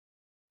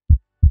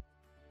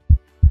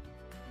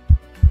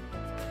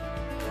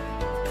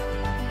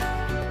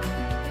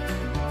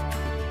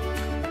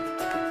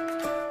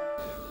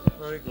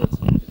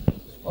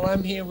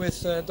I'm here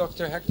with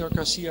Dr. Hector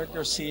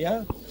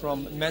Garcia-Garcia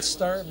from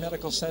Medstar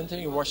Medical Center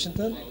in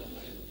Washington.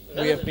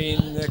 We have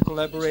been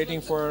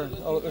collaborating for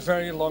a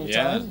very long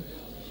time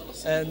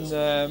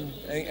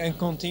and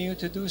continue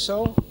to do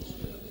so.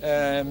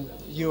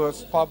 You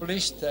have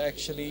published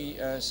actually,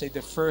 say,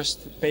 the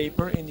first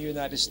paper in the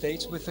United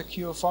States with the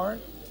QFR.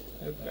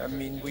 I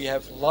mean, we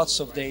have lots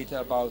of data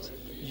about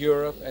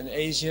Europe and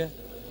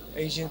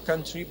Asian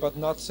country, but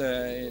not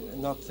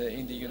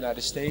in the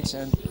United States.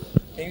 And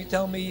can you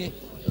tell me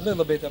a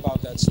little bit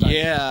about that study?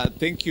 Yeah,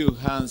 thank you,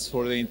 Hans,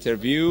 for the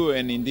interview.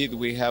 And indeed,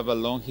 we have a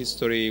long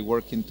history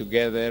working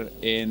together.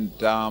 And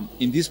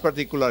in this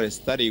particular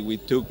study, we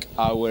took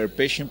our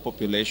patient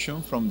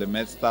population from the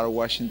Medstar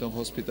Washington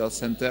Hospital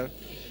Center.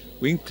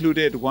 We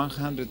included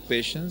 100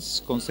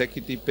 patients,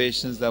 consecutive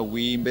patients that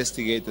we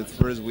investigated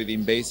first with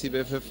invasive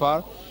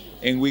FFR,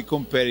 and we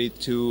compared it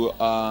to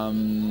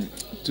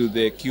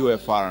the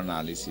QFR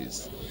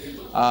analysis.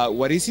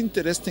 What is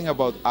interesting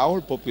about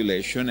our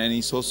population, and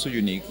it's also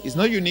unique, it's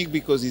not unique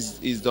because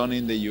it's done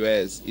in the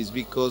US, it's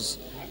because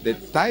the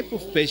type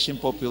of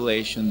patient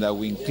population that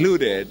we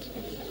included,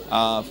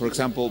 for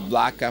example,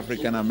 Black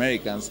African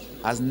Americans,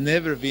 has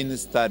never been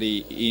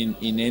studied in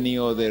any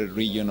other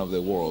region of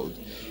the world.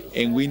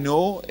 And we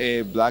know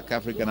Black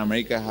African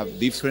Americans have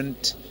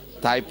different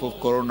type of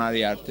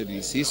coronary artery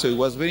disease, so it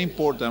was very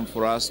important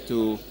for us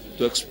to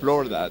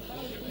explore that.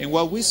 And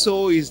what we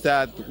saw is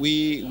that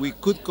we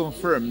could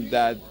confirm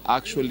that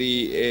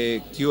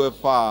actually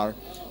QFR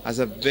has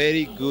a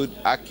very good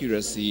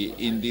accuracy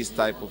in this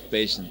type of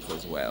patients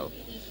as well.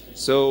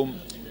 So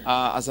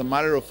as a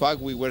matter of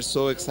fact, we were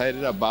so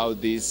excited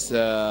about these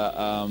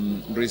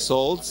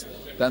results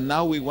that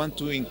now we want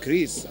to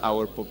increase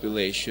our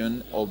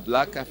population of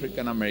Black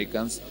African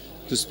Americans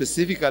to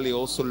specifically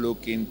also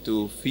look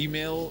into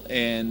female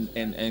and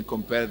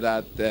compare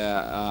that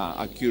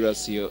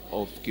accuracy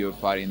of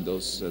QFR in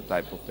those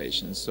type of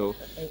patients. So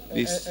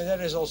and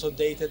that is also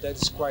data that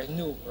is quite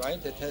new,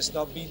 right? That has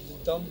not been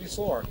done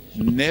before.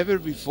 Never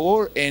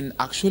before, and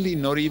actually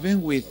not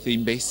even with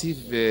invasive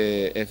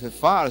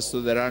FFR.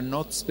 So there are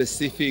not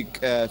specific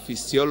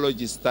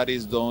physiology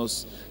studies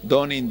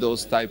done in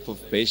those type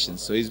of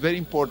patients. So it's very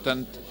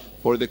important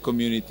for the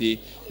community,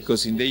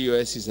 because in the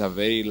US is a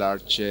very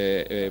large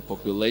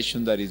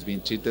population that is being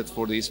treated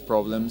for these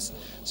problems.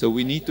 So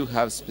we need to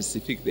have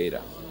specific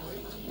data.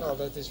 Well,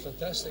 that is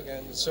fantastic,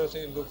 and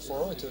certainly look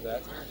forward to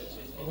that.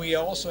 We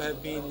also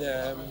have been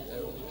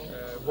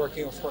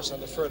working, of course, on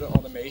the further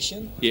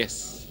automation.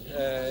 Yes.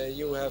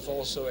 You have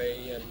also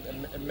a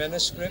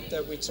manuscript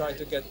that we try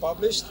to get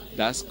published.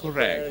 That's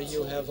correct. Where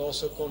you have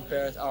also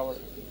compared our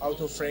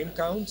auto frame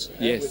count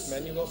with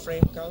manual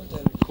frame count,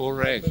 and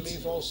correct. I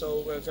believe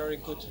also very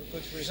good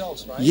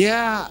results, right?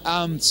 Yeah.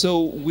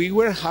 So we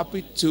were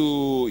happy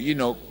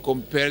to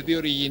compare the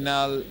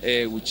original,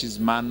 which is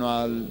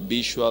manual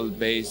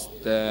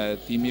visual-based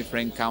TIMI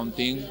frame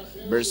counting,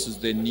 versus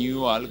the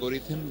new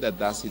algorithm that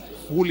does it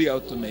fully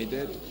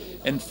automated.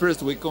 And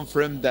first, we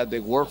confirmed that the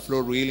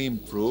workflow really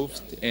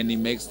improved and it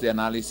makes the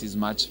analysis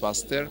much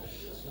faster.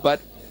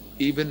 But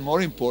even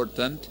more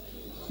important,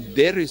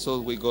 the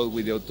result we got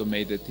with the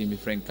automated TIMI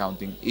frame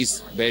counting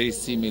is very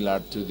similar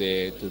to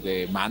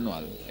the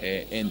manual.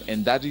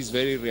 And that is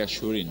very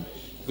reassuring,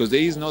 because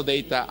there is no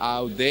data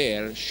out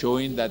there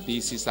showing that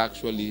this is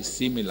actually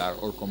similar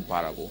or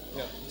comparable.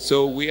 Yeah.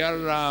 So we are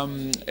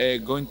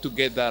going to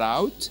get that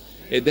out.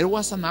 There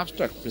was an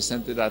abstract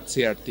presented at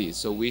CRT,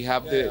 so we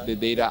have the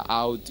data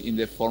out in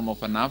the form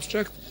of an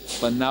abstract,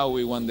 but now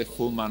we want the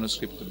full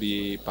manuscript to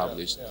be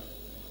published.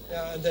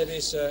 Yeah, and that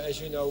is,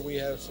 as you know, we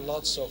have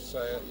lots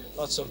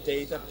of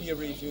data,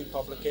 peer-reviewed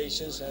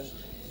publications, and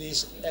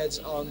this adds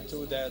on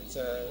to that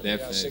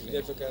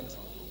significant,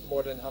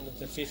 more than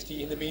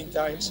 150 in the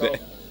meantime. So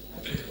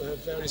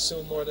very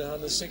soon more than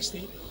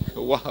 160.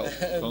 Wow!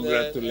 And,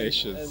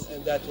 congratulations.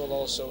 And that will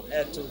also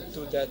add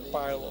to that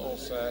pile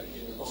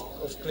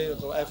of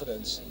clinical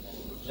evidence.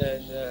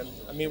 And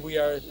I mean, we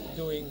are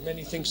doing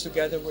many things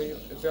together. We're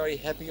very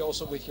happy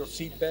also with your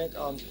feedback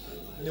on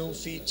new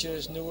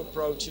features, new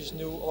approaches,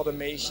 new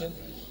automation,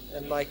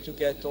 and like to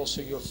get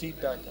also your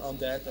feedback on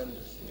that. And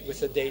with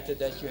the data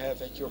that you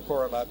have at your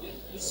core lab,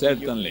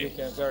 certainly you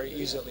can very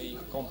easily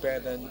compare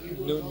the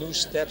new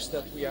steps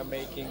that we are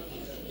making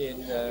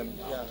in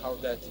how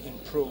that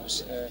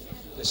improves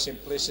the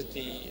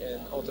simplicity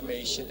and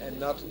automation and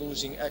not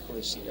losing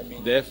accuracy. I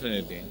mean,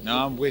 definitely. No,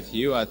 I'm with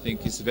you. I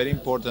think it's very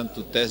important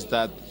to test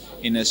that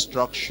in a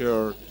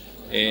structured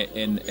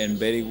and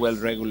very well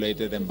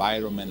regulated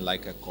environment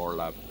like a core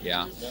lab.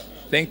 Yeah.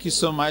 Thank you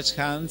so much,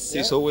 Hans.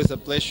 It's always a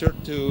pleasure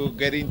to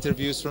get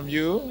interviews from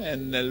you,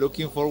 and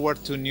looking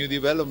forward to new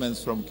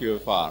developments from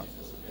QFR.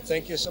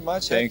 Thank you so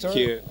much, Hector. Thank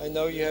you. I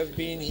know you have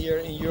been here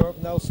in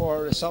Europe now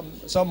for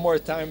some more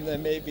time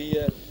than maybe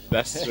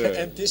that's true.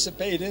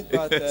 anticipated,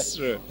 but that's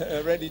true.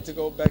 Ready to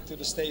go back to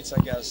the States,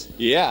 I guess.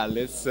 Yeah,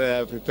 let's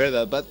prepare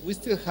that. But we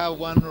still have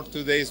 1 or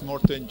 2 days more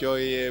to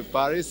enjoy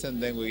Paris,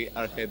 and then we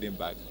are heading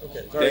back.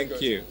 Okay, very good.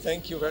 Thank you.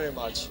 Thank you very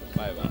much.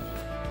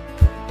 Bye-bye.